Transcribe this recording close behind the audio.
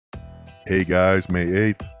Hey guys, May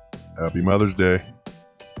 8th. Happy Mother's Day.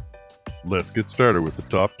 Let's get started with the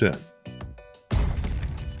top 10.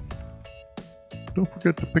 Don't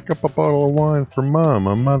forget to pick up a bottle of wine for Mom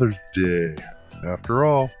on Mother's Day. After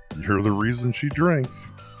all, you're the reason she drinks.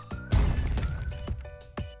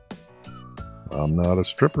 I'm not a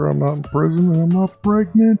stripper, I'm not in prison, and I'm not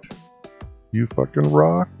pregnant. You fucking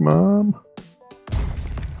rock, Mom.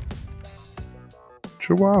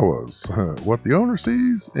 Chihuahuas. What the owner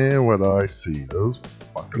sees and what I see. Those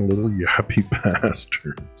fucking little yappy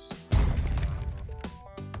bastards.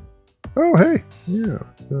 Oh, hey. Yeah.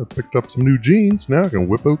 Picked up some new jeans. Now I can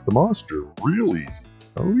whip out the monster real easy.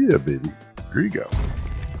 Oh, yeah, baby. Here you go.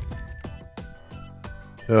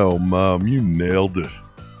 Oh, Mom, you nailed it.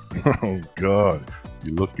 Oh, God.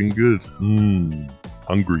 You looking good.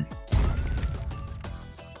 Hungry.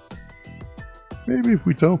 Maybe if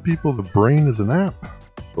we tell people the brain is an app,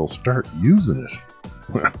 they'll start using it.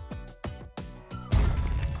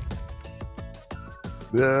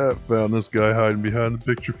 Yeah, found this guy hiding behind the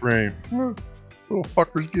picture frame. Little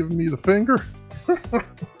fucker's giving me the finger.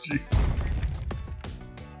 Jeez.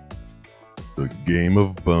 The Game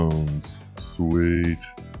of Bones. Sweet.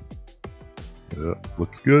 Yeah,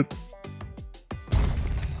 looks good.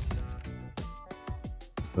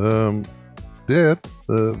 Dad,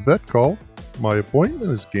 the vet called. My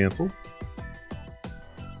appointment is canceled.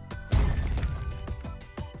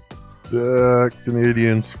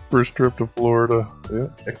 Canadians, first trip to Florida. Yeah,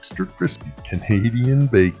 extra crispy Canadian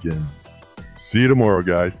bacon. See you tomorrow,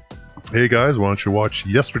 guys. Hey guys, why don't you watch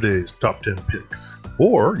yesterday's top 10 picks?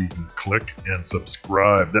 Or you can click and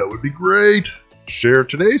subscribe. That would be great. Share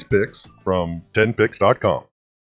today's picks from 10picks.com.